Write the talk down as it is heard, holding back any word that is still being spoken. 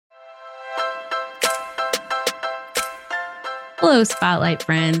Hello, Spotlight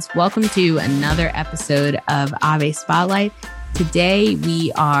friends. Welcome to another episode of Ave Spotlight. Today,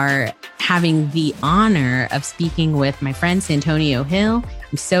 we are having the honor of speaking with my friend Santonio Hill.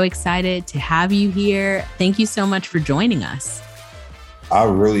 I'm so excited to have you here. Thank you so much for joining us. I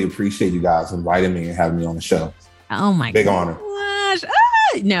really appreciate you guys inviting me and having me on the show. Oh my Big honor. Gosh.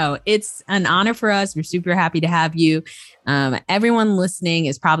 No, it's an honor for us. We're super happy to have you. Everyone listening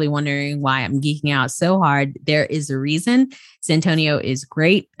is probably wondering why I'm geeking out so hard. There is a reason. Santonio is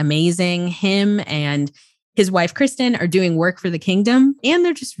great, amazing. Him and his wife, Kristen, are doing work for the kingdom, and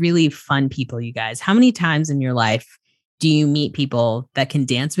they're just really fun people, you guys. How many times in your life do you meet people that can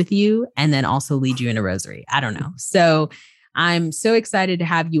dance with you and then also lead you in a rosary? I don't know. So I'm so excited to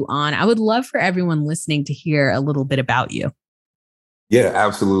have you on. I would love for everyone listening to hear a little bit about you. Yeah,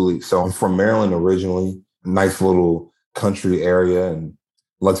 absolutely. So I'm from Maryland originally, nice little country area in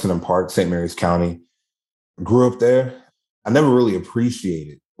Lexington Park, St. Mary's County. Grew up there. I never really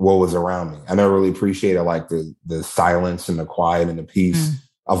appreciated what was around me. I never really appreciated like the silence and the quiet and the peace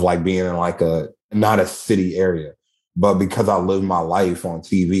of like being in like not a city area. But because I lived my life on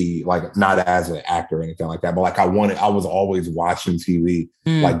TV, like not as an actor or anything like that, but like I was always watching TV,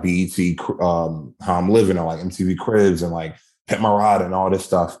 like BET, How I'm Living, or like MTV Cribs and like Pimp My Ride and all this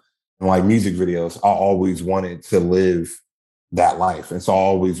stuff and like music videos. I always wanted to live that life. And so I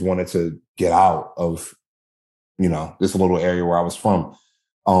always wanted to get out of, this little area where I was from.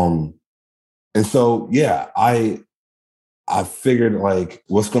 And so, yeah, I figured like,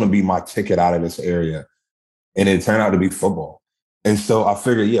 what's going to be my ticket out of this area? And it turned out to be football. And so I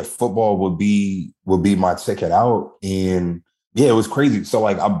figured, yeah, football would be my ticket out. And yeah, it was crazy. So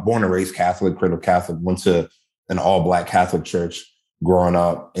like I'm born and raised Catholic, cradle Catholic, went to an all-Black Catholic church growing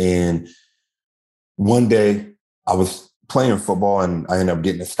up. And one day I was playing football and I ended up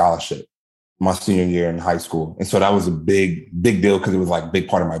getting a scholarship my senior year in high school. And so that was a big deal because it was like a big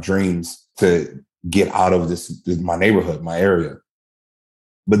part of my dreams to get out of my neighborhood, my area.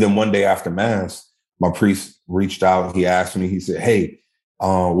 But then one day after Mass, my priest reached out. He asked me, he said, hey,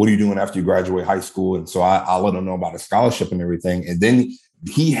 what are you doing after you graduate high school? And so I let him know about the scholarship and everything. And then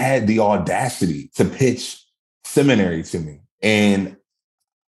he had the audacity to pitch seminary to me. And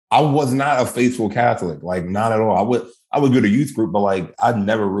I was not a faithful Catholic, like not at all. I would go to youth group, but like I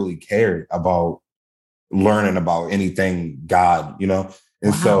never really cared about learning about anything God, And Wow.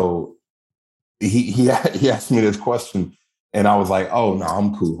 So he asked me this question. And I was like, oh, no,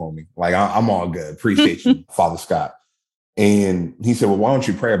 I'm cool, homie. Like, I'm all good. Appreciate you, Father Scott. And he said, well, why don't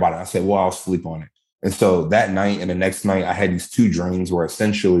you pray about it? I said, well, I'll sleep on it. And so that night and the next night, I had these two dreams where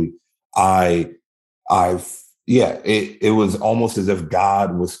essentially it was almost as if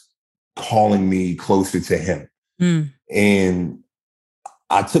God was calling me closer to him. And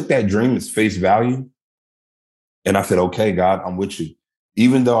I took that dream as face value. And I said, okay, God, I'm with you.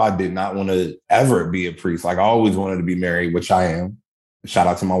 Even though I did not want to ever be a priest, like I always wanted to be married, which I am. Shout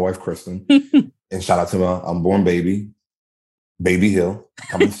out to my wife, Kristen, and shout out to my unborn baby Hill,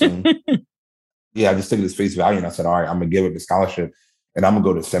 coming soon. Yeah, I just took it as face value and I said, all right, I'm going to give it the scholarship and I'm going to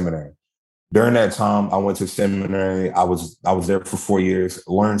go to seminary. During that time, I went to seminary. I was there for 4 years,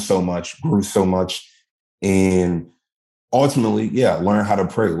 learned so much, grew so much, and ultimately, yeah, learned how to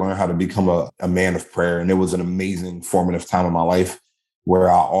pray, learned how to become a man of prayer. And it was an amazing formative time in my life, where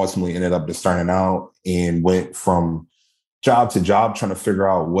I ultimately ended up discerning out and went from job to job trying to figure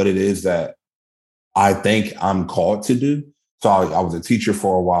out what it is that I think I'm called to do. So I was a teacher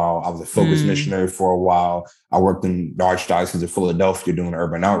for a while. I was a focus missionary for a while. I worked in the Archdiocese of Philadelphia doing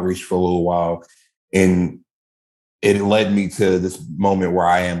urban outreach for a little while. And it led me to this moment where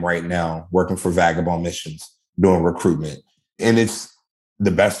I am right now, working for Vagabond Missions, doing recruitment. And it's the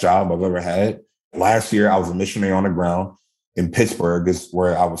best job I've ever had. Last year, I was a missionary on the ground. In Pittsburgh is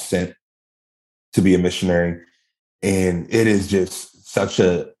where I was sent to be a missionary. And it is just such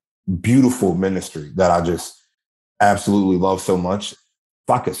a beautiful ministry that I just absolutely love so much. If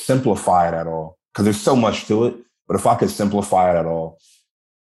I could simplify it at all, because there's so much to it, but if I could simplify it at all,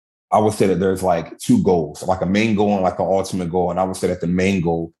 I would say that there's like two goals, like a main goal and like an ultimate goal. And I would say that the main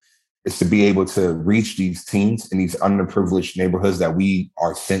goal is to be able to reach these teens in these underprivileged neighborhoods that we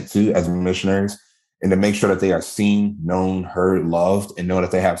are sent to as missionaries, and to make sure that they are seen, known, heard, loved, and know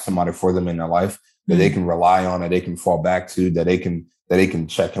that they have somebody for them in their life that they can rely on, that they can fall back to, that they can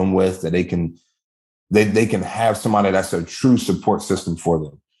check in with, that they can have somebody that's a true support system for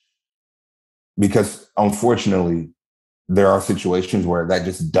them. Because unfortunately, there are situations where that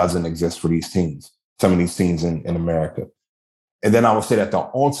just doesn't exist for these teens, some of these teens in America. And then I would say that the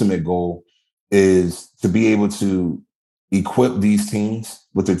ultimate goal is to be able to equip these teens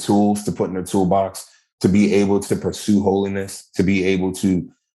with the tools to put in their toolbox to be able to pursue holiness, to be able to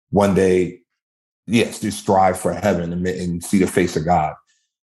one day, yes, to strive for heaven and see the face of God.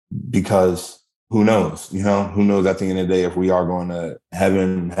 Because who knows, who knows at the end of the day if we are going to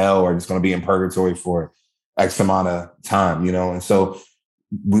heaven, hell, or just going to be in purgatory for X amount of time, And so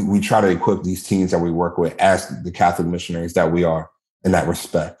we try to equip these teens that we work with as the Catholic missionaries that we are in that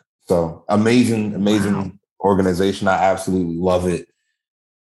respect. So amazing wow. Organization. I absolutely love it.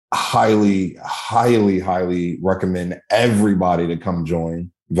 Highly, highly, highly recommend everybody to come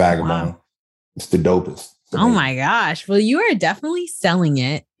join Vagabond. Wow. It's the dopest. Oh my gosh. Well, you are definitely selling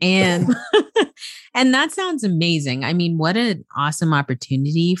it. And and that sounds amazing. I mean, what an awesome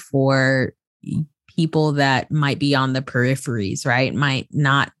opportunity for people that might be on the peripheries, right? Might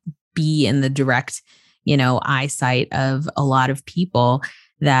not be in the direct, eyesight of a lot of people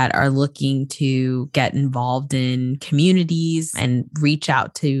that are looking to get involved in communities and reach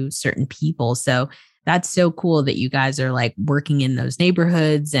out to certain people. So that's so cool that you guys are like working in those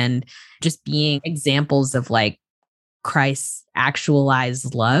neighborhoods and just being examples of like Christ's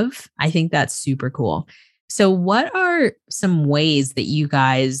actualized love. I think that's super cool. So what are some ways that you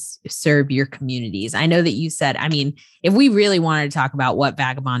guys serve your communities? I know that you said, I mean, if we really wanted to talk about what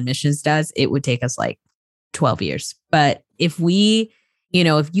Vagabond Missions does, it would take us like 12 years. But if we,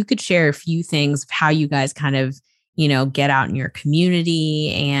 if you could share a few things of how you guys kind of, get out in your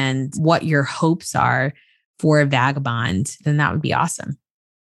community and what your hopes are for a Vagabond, then that would be awesome.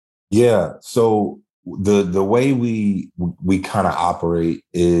 Yeah. So the way we kind of operate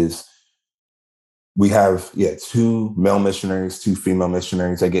is we have, 2 male missionaries, 2 female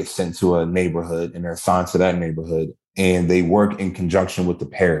missionaries that get sent to a neighborhood and they're assigned to that neighborhood, and they work in conjunction with the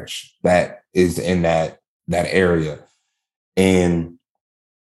parish that is in that area. And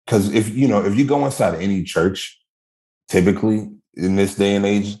because if you go inside any church, typically in this day and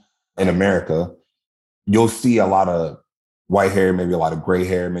age in America, you'll see a lot of white hair, maybe a lot of gray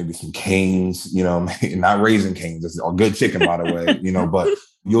hair, maybe some canes, not raising canes. It's a good chicken, by the way, but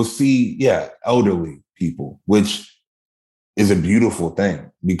you'll see, elderly people, which is a beautiful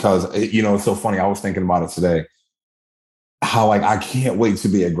thing because, it's so funny. I was thinking about it today, how like, I can't wait to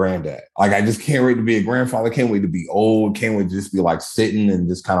be a granddad. Like, I just can't wait to be a grandfather. Can't wait to be old. Can't wait to just be like sitting and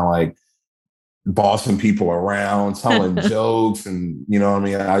just kind of like bossing people around, telling jokes. And,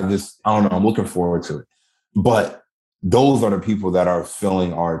 I don't know. I'm looking forward to it. But those are the people that are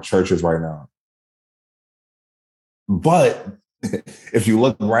filling our churches right now. But if you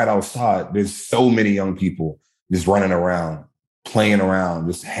look right outside, there's so many young people just running around, playing around,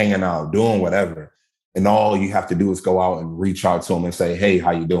 just hanging out, doing whatever. And all you have to do is go out and reach out to them and say, hey,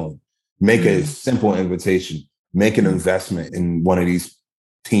 how you doing? Make a simple invitation, make an investment in one of these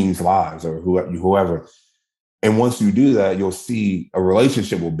teens' lives or whoever. And once you do that, you'll see a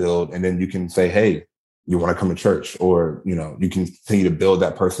relationship will build. And then you can say, hey, you want to come to church, or, you can continue to build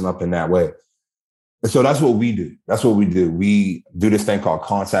that person up in that way. And so that's what we do. We do this thing called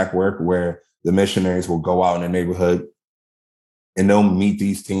contact work, where the missionaries will go out in the neighborhood and they'll meet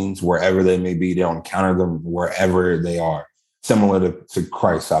these teens wherever they may be. They'll encounter them wherever they are. Similar to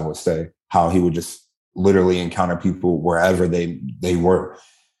Christ, I would say, how he would just literally encounter people wherever they were.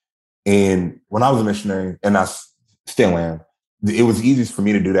 And when I was a missionary, and I still am, it was easiest for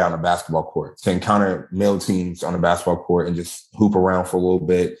me to do that on a basketball court, to encounter male teams on a basketball court and just hoop around for a little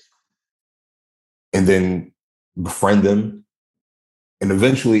bit and then befriend them and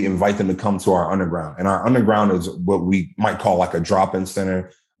eventually invite them to come to our underground. And our underground is what we might call like a drop-in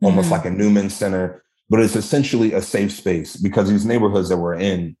center, almost like a Newman Center, but it's essentially a safe space because these neighborhoods that we're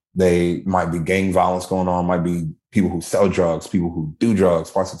in, they might be gang violence going on, might be people who sell drugs, people who do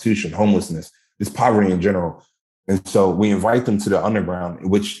drugs, prostitution, homelessness, just poverty in general. And so we invite them to the underground,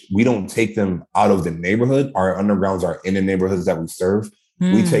 which we don't take them out of the neighborhood. Our undergrounds are in the neighborhoods that we serve.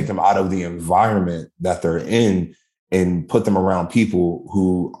 We take them out of the environment that they're in and put them around people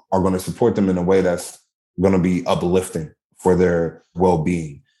who are going to support them in a way that's going to be uplifting for their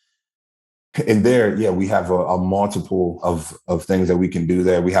well-being. And there, we have a multiple of things that we can do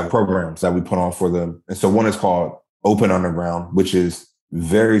there. We have programs that we put on for them. And so one is called Open Underground, which is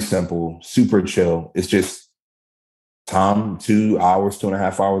very simple, super chill. It's just time, 2 hours,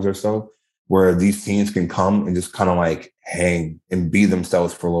 2.5 hours or so, where these teens can come and just kind of like hang and be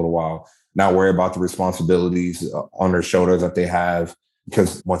themselves for a little while, not worry about the responsibilities on their shoulders that they have.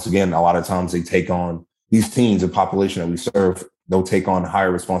 Because once again, a lot of times they take on these teens, the population that we serve, they'll take on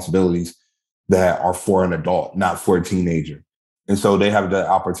higher responsibilities that are for an adult, not for a teenager. And so they have the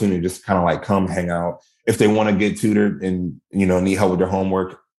opportunity to just kind of like come hang out. If they want to get tutored and, need help with their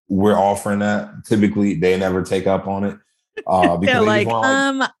homework, we're offering that. Typically, they never take up on it. Because they're like,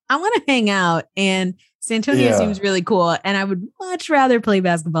 I want to hang out and Santonio seems really cool. And I would much rather play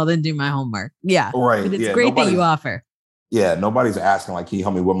basketball than do my homework. Yeah. Right. But it's great that you offer. Yeah. Nobody's asking, like, can you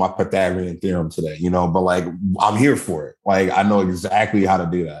help me with my Pythagorean theorem today? But like, I'm here for it. Like, I know exactly how to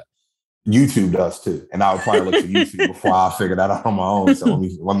do that. YouTube does too. And I would probably look to YouTube before I figure that out on my own. So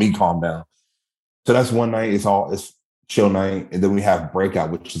let me calm down. So that's one night. It's chill night. And then we have breakout,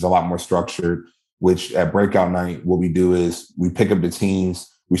 which is a lot more structured, which at breakout night, what we do is we pick up the teams.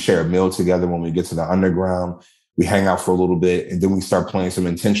 We share a meal together when we get to the underground. We hang out for a little bit, and then we start playing some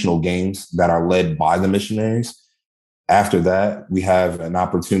intentional games that are led by the missionaries. After that, we have an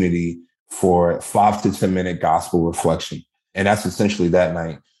opportunity for 5 to 10 minute gospel reflection. And that's essentially that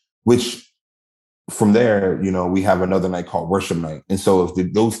night, which from there, we have another night called worship night. And so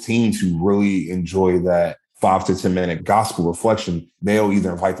if those teams who really enjoy that 5 to 10 minute gospel reflection, they'll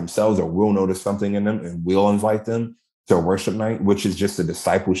either invite themselves or we'll notice something in them and we'll invite them to a worship night, which is just a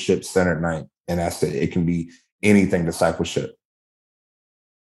discipleship centered night. And that's it. It can be anything discipleship.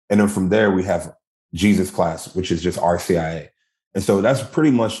 And then from there, we have Jesus class, which is just RCIA. And so that's pretty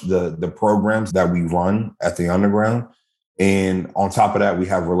much the programs that we run at the underground. And on top of that, we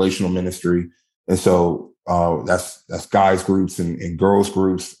have relational ministry. And so that's guys groups and girls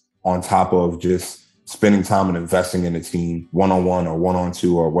groups on top of just spending time and investing in the team, one-on-one or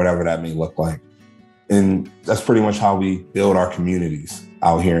one-on-two or whatever that may look like. And that's pretty much how we build our communities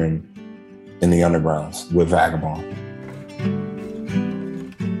out here in the undergrounds with Vagabond.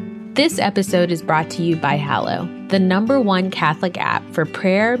 This episode is brought to you by Hallow, the #1 Catholic app for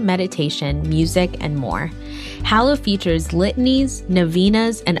prayer, meditation, music, and more. Hallow features litanies,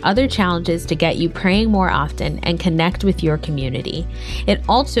 novenas, and other challenges to get you praying more often and connect with your community. It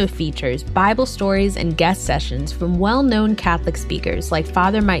also features Bible stories and guest sessions from well-known Catholic speakers like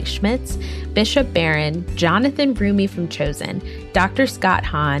Father Mike Schmitz, Bishop Barron, Jonathan Brumi from Chosen, Dr. Scott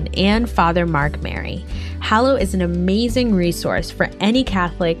Hahn, and Father Mark Mary. Hallow is an amazing resource for any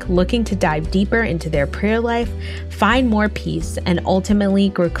Catholic looking to dive deeper into their prayer life, find more peace, and ultimately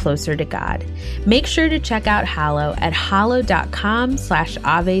grow closer to God. Make sure to check out Hallow at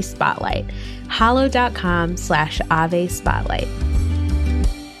hallow.com/Ave Spotlight. Hallow.com/Ave Spotlight.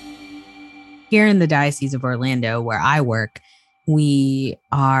 Here in the Diocese of Orlando, where I work, we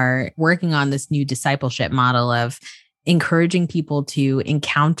are working on this new discipleship model of encouraging people to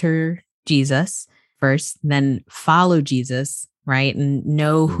encounter Jesus first, then follow Jesus, right? And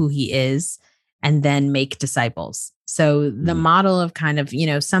know who he is, and then make disciples. So the model of kind of,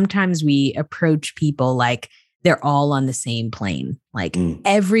 sometimes we approach people like they're all on the same plane. Like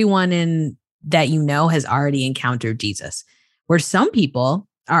everyone that has already encountered Jesus, where some people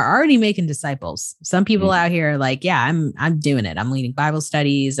are already making disciples. Some people out here are like, yeah, I'm doing it. I'm leading Bible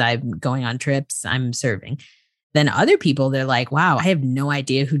studies. I'm going on trips. I'm serving. Then other people, they're like, wow, I have no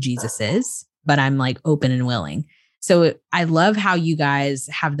idea who Jesus is, but I'm like open and willing. So I love how you guys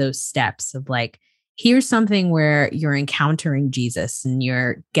have those steps of like, here's something where you're encountering Jesus and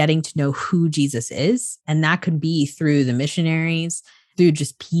you're getting to know who Jesus is. And that could be through the missionaries, through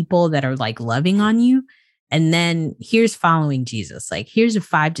just people that are like loving on you. And then here's following Jesus. Like, here's a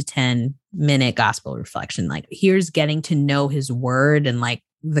 5 to 10 minute gospel reflection. Like, here's getting to know his word and like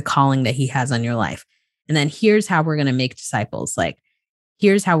the calling that he has on your life. And then here's how we're going to make disciples. Like,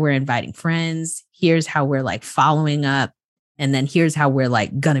 here's how we're inviting friends. Here's how we're like following up. And then here's how we're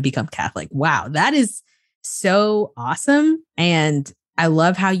like going to become Catholic. Wow, that is so awesome. And I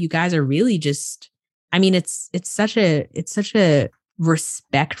love how you guys are really just, I mean, it's such a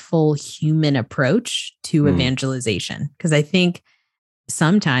respectful human approach to evangelization. Because I think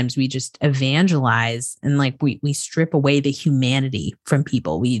sometimes we just evangelize and like we strip away the humanity from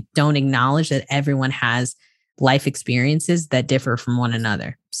people. We don't acknowledge that everyone has life experiences that differ from one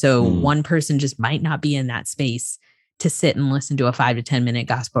another. So one person just might not be in that space to sit and listen to a 5 to 10 minute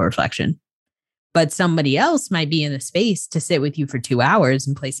gospel reflection. But somebody else might be in the space to sit with you for 2 hours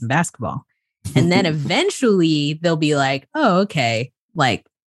and play some basketball. And then eventually they'll be like, oh, okay, like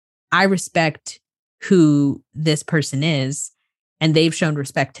I respect who this person is and they've shown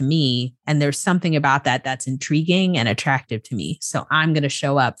respect to me. And there's something about that that's intriguing and attractive to me. So I'm going to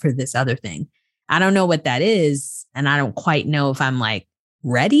show up for this other thing. I don't know what that is. And I don't quite know if I'm like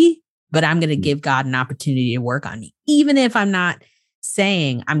ready, but I'm going to give God an opportunity to work on me. Even if I'm not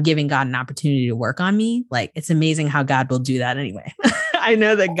saying I'm giving God an opportunity to work on me, like it's amazing how God will do that anyway. I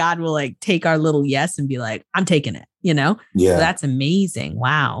know that God will like take our little yes and be like, I'm taking it, Yeah. So that's amazing.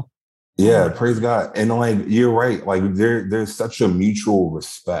 Wow. Yeah. Praise God. And like, you're right. Like there's such a mutual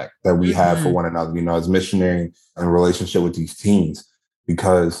respect that we have for one another, as missionary and relationship with these teens,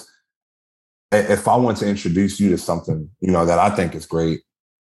 because if I want to introduce you to something, that I think is great,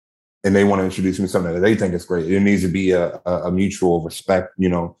 and they want to introduce me to something that they think is great. There needs to be a mutual respect,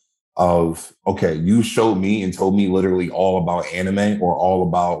 of, okay, you showed me and told me literally all about anime or all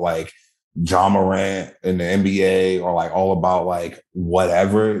about like John Morant in the NBA or like all about like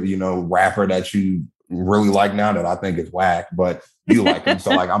whatever, rapper that you really like now that I think is whack, but you like him.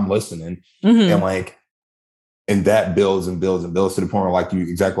 So like I'm listening and like, and that builds and builds and builds to the point where like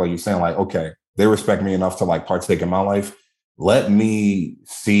exactly like you're saying, like, okay, they respect me enough to like partake in my life. Let me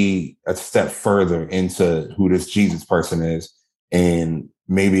see a step further into who this Jesus person is. And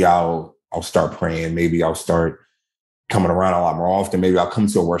maybe I'll start praying. Maybe I'll start coming around a lot more often. Maybe I'll come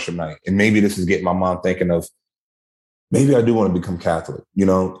to a worship night. And maybe this is getting my mom thinking of, maybe I do want to become Catholic,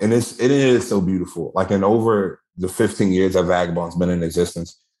 and it is so beautiful. Like in over the 15 years that Vagabond's been in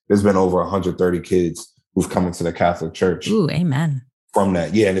existence, there's been over 130 kids who've come into the Catholic Church. Ooh, amen. From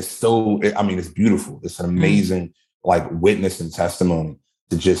that. Yeah. And it's it's beautiful. It's an amazing like witness and testimony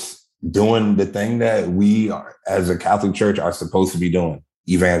to just doing the thing that we are, as a Catholic Church, are supposed to be doing,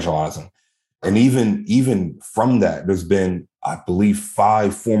 evangelizing. And even from that, there's been, I believe,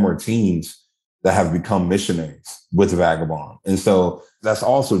 5 former teens that have become missionaries with Vagabond. And so that's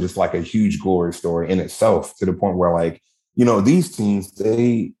also just like a huge glory story in itself, to the point where like, these teens,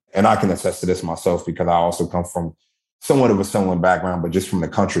 and I can attest to this myself because I also come from somewhat of a similar background, but just from the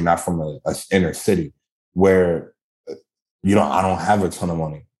country, not from a inner city where, I don't have a ton of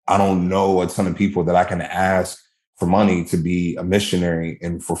money. I don't know a ton of people that I can ask for money to be a missionary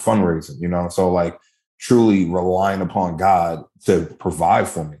and for fundraising, So like truly relying upon God to provide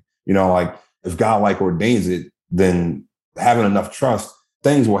for me, like if God like ordains it, then having enough trust,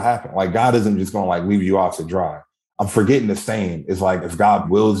 things will happen. Like God isn't just going to like leave you off to dry. I'm forgetting the saying. It's like, if God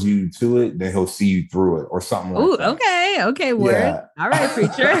wills you to it, then he'll see you through it or something like that. Okay. Word. Yeah. All right,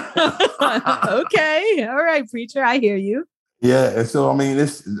 preacher. Okay. All right, preacher. I hear you. Yeah. And so,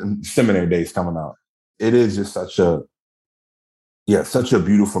 this seminary days coming out. It is just such a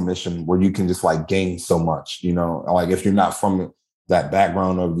beautiful mission where you can just like gain so much, like if you're not from that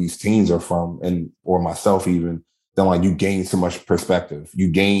background of these teens are from, or myself even, then like you gain so much perspective, you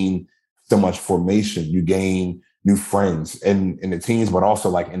gain so much formation, you gain new friends in the teens, but also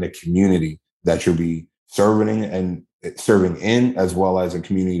like in the community that you'll be serving in, as well as a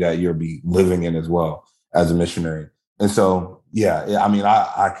community that you'll be living in as well as a missionary. And so,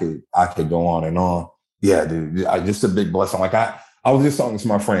 I could go on and on. Yeah, dude, just a big blessing. Like I was just talking to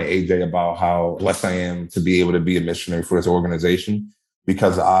my friend AJ about how blessed I am to be able to be a missionary for this organization,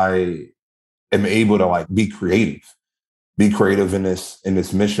 because I am able to like be creative in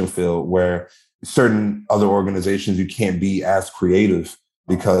this mission field where certain other organizations, you can't be as creative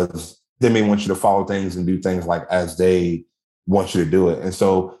because they may want you to follow things and do things like as they want you to do it. And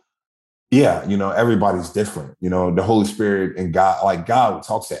so, yeah, everybody's different. The Holy Spirit and God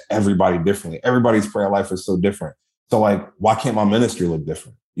talks to everybody differently. Everybody's prayer life is so different. So like, why can't my ministry look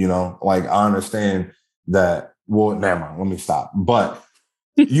different? Like I understand that. Well, never mind. Let me stop. But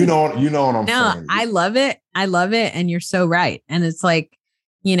you know what I'm saying. I love it. And you're so right. And it's like,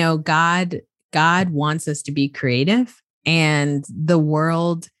 God wants us to be creative, and the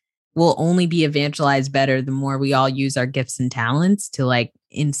world will only be evangelized better the more we all use our gifts and talents to like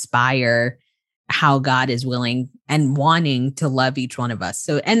inspire how God is willing and wanting to love each one of us.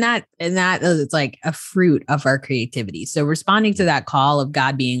 So, and that is like a fruit of our creativity. So responding to that call of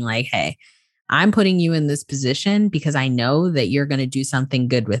God being like, hey, I'm putting you in this position because I know that you're going to do something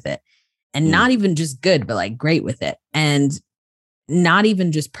good with it, and not even just good, but like great with it. And not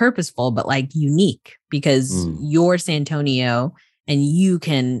even just purposeful, but like unique, because you're Santonio and you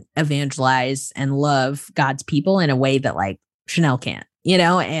can evangelize and love God's people in a way that like Chanel can't,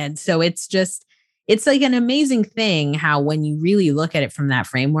 And so it's like an amazing thing how when you really look at it from that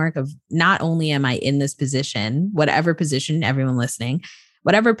framework of not only am I in this position, whatever position, everyone listening,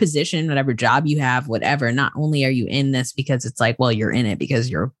 whatever position, whatever job you have, whatever, not only are you in this because it's like, well, you're in it because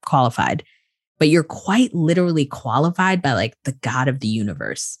you're qualified, but you're quite literally qualified by like the God of the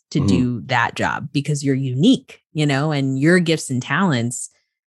universe to do that job because you're unique, and your gifts and talents,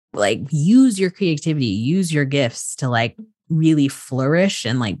 like use your creativity, use your gifts to like really flourish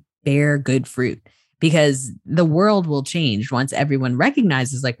and like bear good fruit, because the world will change once everyone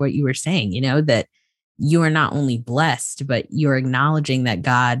recognizes like what you were saying, that you are not only blessed, but you're acknowledging that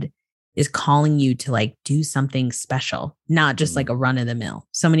God is calling you to like do something special, not just like a run of the mill.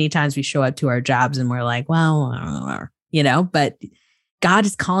 So many times we show up to our jobs and we're like, well, but God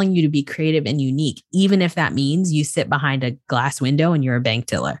is calling you to be creative and unique, even if that means you sit behind a glass window and you're a bank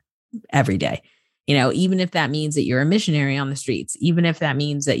teller every day. Even if that means that you're a missionary on the streets, even if that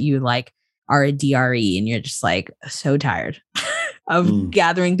means that you like are a DRE and you're just like so tired, of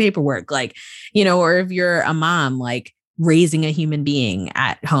gathering paperwork, like, you know, or if you're a mom, like raising a human being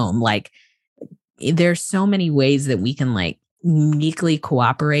at home, like there's so many ways that we can like uniquely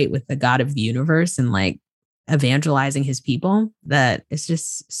cooperate with the God of the universe and like evangelizing his people, that it's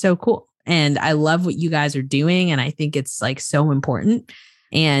just so cool. And I love what you guys are doing. And I think it's like so important.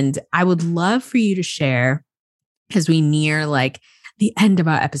 And I would love for you to share, as we near like the end of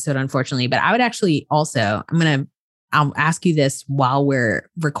our episode, unfortunately, but I would actually also, I'll ask you this while we're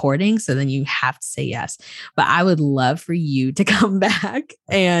recording, so then you have to say yes. But I would love for you to come back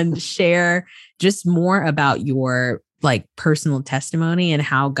and share just more about your like personal testimony and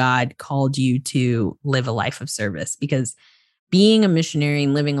how God called you to live a life of service, because being a missionary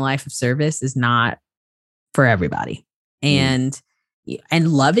and living a life of service is not for everybody. And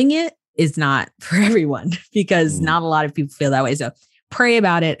loving it is not for everyone, because not a lot of people feel that way. So pray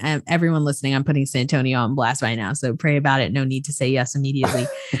about it. Everyone listening, I'm putting Santonio on blast right now. So pray about it. No need to say yes immediately.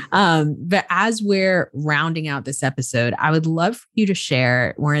 But as we're rounding out this episode, I would love for you to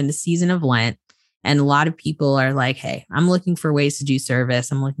share, we're in the season of Lent, and a lot of people are like, hey, I'm looking for ways to do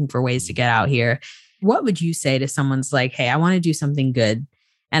service. I'm looking for ways to get out here. What would you say to someone's like, hey, I want to do something good.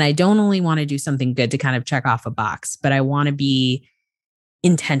 And I don't only want to do something good to kind of check off a box, but I want to be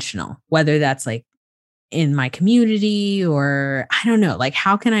intentional, whether that's like in my community or I don't know, like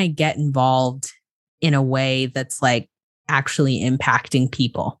how can I get involved in a way that's like actually impacting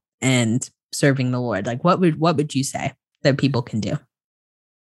people and serving the Lord? Like what would you say that people can do?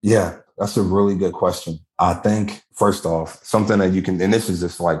 Yeah, that's a really good question. I think first off, something that you can, and this is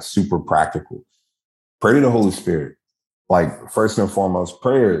just like super practical, pray to the Holy Spirit. Like first and foremost,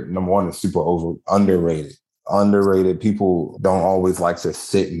 prayer, number one, is super underrated. People don't always like to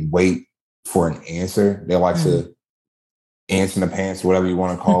sit and wait for an answer. They like to ants in the pants, whatever you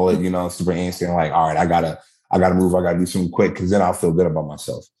want to call it, you know, super antsy and like, all right, I gotta move. I gotta do something quick, because then I'll feel good about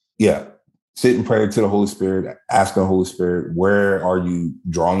myself. Yeah. Sit and pray to the Holy Spirit, ask the Holy Spirit, where are you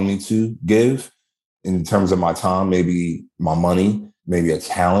drawing me to give in terms of my time, maybe my money, maybe a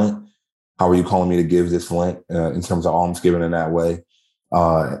talent? How are you calling me to give this Lent in terms of almsgiving in that way?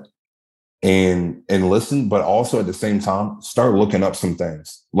 And listen, but also at the same time, start looking up some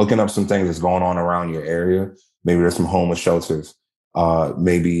things that's going on around your area. Maybe there's some homeless shelters.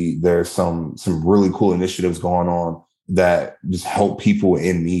 Maybe there's some really cool initiatives going on that just help people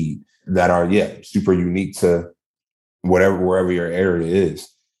in need that are, super unique to wherever your area is.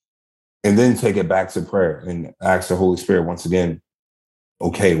 And then take it back to prayer and ask the Holy Spirit once again,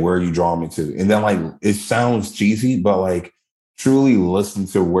 okay, where are you drawing me to? And then like, it sounds cheesy, but like truly listen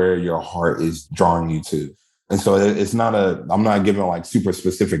to where your heart is drawing you to. And so it's not I'm not giving like super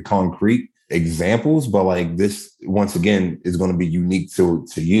specific concrete examples, but like this, once again, is going to be unique to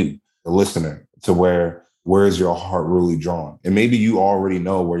you, the listener, to where is your heart really drawn? And maybe you already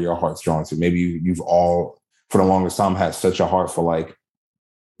know where your heart's drawn to. Maybe you've all, for the longest time, had such a heart for like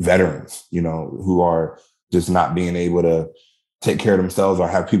veterans, you know, who are just not being able to take care of themselves or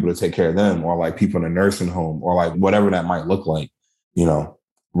have people to take care of them, or like people in a nursing home, or like whatever that might look like, you know,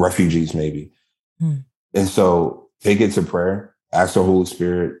 refugees maybe. And so take it to prayer, ask the Holy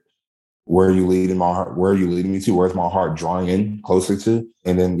Spirit, where are you leading my heart? Where are you leading me to? Where's my heart drawing in closer to?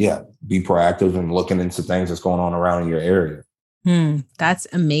 And then, be proactive and looking into things that's going on around in your area. That's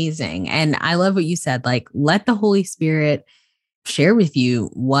amazing. And I love what you said, like, let the Holy Spirit share with you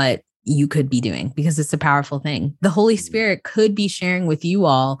what you could be doing, because it's a powerful thing. The Holy Spirit could be sharing with you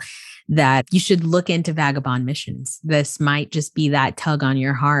all that you should look into Vagabond Missions. This might just be that tug on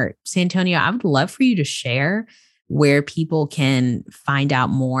your heart. Santonio, I would love for you to share where people can find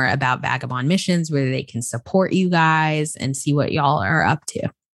out more about Vagabond Missions, where they can support you guys and see what y'all are up to.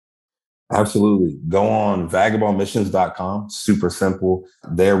 Absolutely. Go on vagabondmissions.com. Super simple.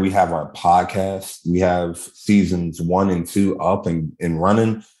 There we have our podcast. We have seasons 1 and 2 up and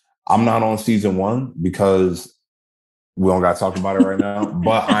running. I'm not on season 1 because we don't got to talk about it right now,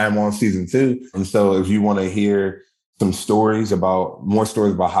 but I am on season 2. And so if you want to hear some more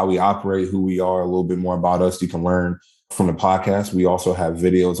stories about how we operate, who we are, a little bit more about us, you can learn from the podcast. We also have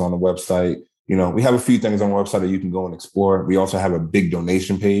videos on the website. You know, we have a few things on the website that you can go and explore. We also have a big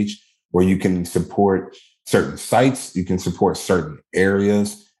donation page where you can support certain sites, you can support certain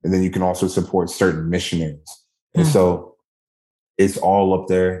areas, and then you can also support certain missionaries. And so it's all up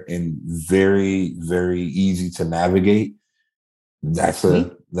there and very, very easy to navigate. That's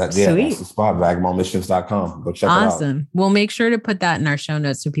the spot, vagabondmissions.com. Go check it out. Awesome. We'll make sure to put that in our show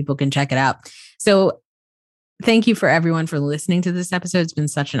notes so people can check it out. So thank you for everyone for listening to this episode. It's been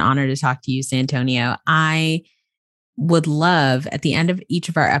such an honor to talk to you, Santonio. I would love, at the end of each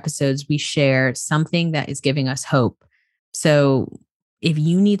of our episodes, we share something that is giving us hope So if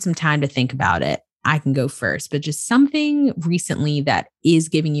you need some time to think about it, I can go first, but just something recently that is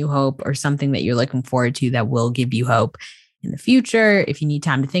giving you hope or something that you're looking forward to that will give you hope in the future. If you need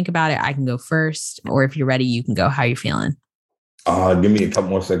time to think about it, I can go first. Or if you're ready, you can go. How are you feeling? Give me a couple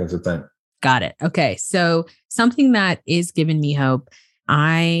more seconds to think. Got it. Okay. So something that is giving me hope.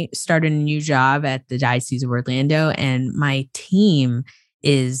 I started a new job at the Diocese of Orlando, and my team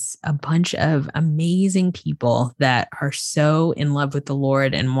is a bunch of amazing people that are so in love with the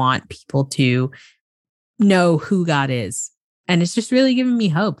Lord and want people to know who God is. And it's just really giving me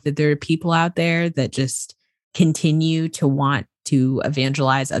hope that there are people out there that just continue to want to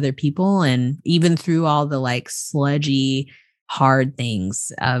evangelize other people. And even through all the like sludgy, hard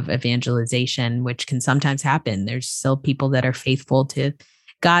things of evangelization, which can sometimes happen, there's still people that are faithful to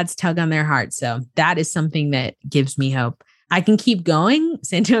God's tug on their heart. So that is something that gives me hope. I can keep going,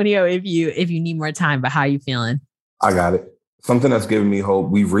 Santonio, if you need more time, but how are you feeling? I got it. Something that's giving me hope.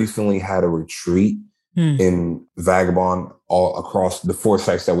 We've recently had a retreat in Vagabond all across the 4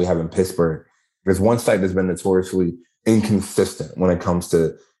 sites that we have in Pittsburgh. There's one site that's been notoriously inconsistent when it comes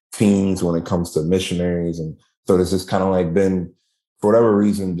to teams, when it comes to missionaries. And so there's just kind of like been, for whatever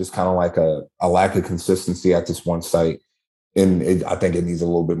reason, just kind of like a lack of consistency at this one site. And I think it needs a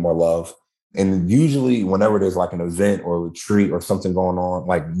little bit more love. And usually whenever there's like an event or a retreat or something going on,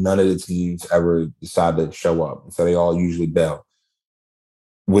 like none of the teams ever decide to show up. So they all usually bail,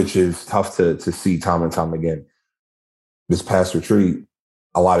 which is tough to see time and time again. This past retreat,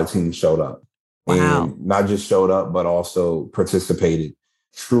 a lot of teams showed up. Wow. And not just showed up, but also participated.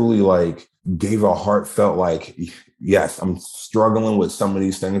 Truly like gave a heartfelt like, yes, I'm struggling with some of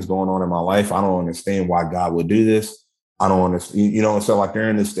these things going on in my life. I don't understand why God would do this. I don't understand, so like they're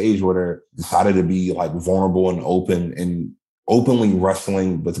in this stage where they're decided to be like vulnerable and open and openly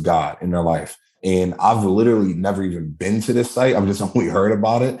wrestling with God in their life. And I've literally never even been to this site. I've just only heard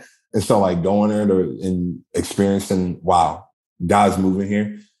about it. And so like going there and experiencing, wow, God's moving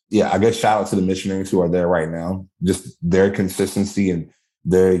here. Yeah, I guess shout out to the missionaries who are there right now. Just their consistency and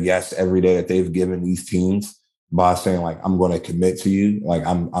their yes every day that they've given these teams by saying like, I'm going to commit to you. Like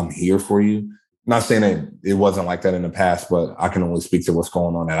I'm here for you. Not saying that it wasn't like that in the past, but I can only speak to what's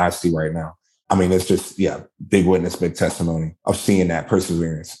going on that I see right now. I mean, it's just, big witness, big testimony of seeing that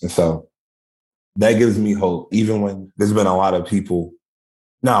perseverance. And so that gives me hope, even when there's been a lot of people,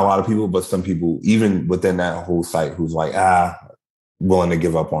 not a lot of people, but some people, even within that whole site who's like, willing to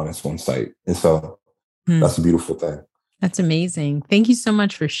give up on this one site. And so that's a beautiful thing. That's amazing. Thank you so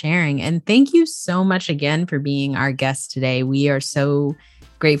much for sharing. And thank you so much again for being our guest today. We are so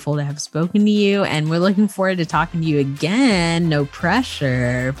grateful to have spoken to you, and we're looking forward to talking to you again. No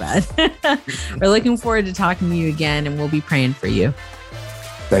pressure, but we're looking forward to talking to you again, and we'll be praying for you.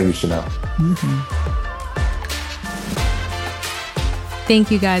 Thank you, Chanel. Thank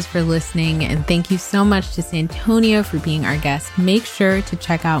you guys for listening, and thank you so much to Santonio for being our guest. Make sure to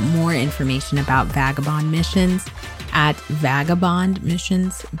check out more information about Vagabond Missions at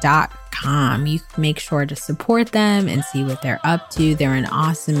vagabondmissions.com. You can make sure to support them and see what they're up to. They're an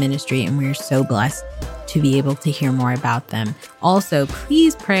awesome ministry, and we're so blessed to be able to hear more about them. Also,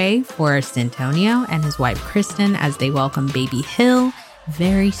 please pray for Santonio and his wife, Kristen, as they welcome baby Hill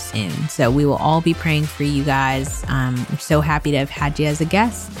very soon. So we will all be praying for you guys. We're so happy to have had you as a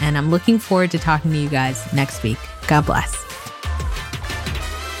guest, and I'm looking forward to talking to you guys next week. God bless.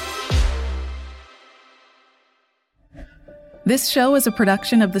 This show is a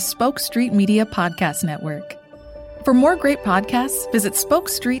production of the Spoke Street Media Podcast Network. For more great podcasts, visit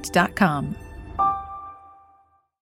spokestreet.com.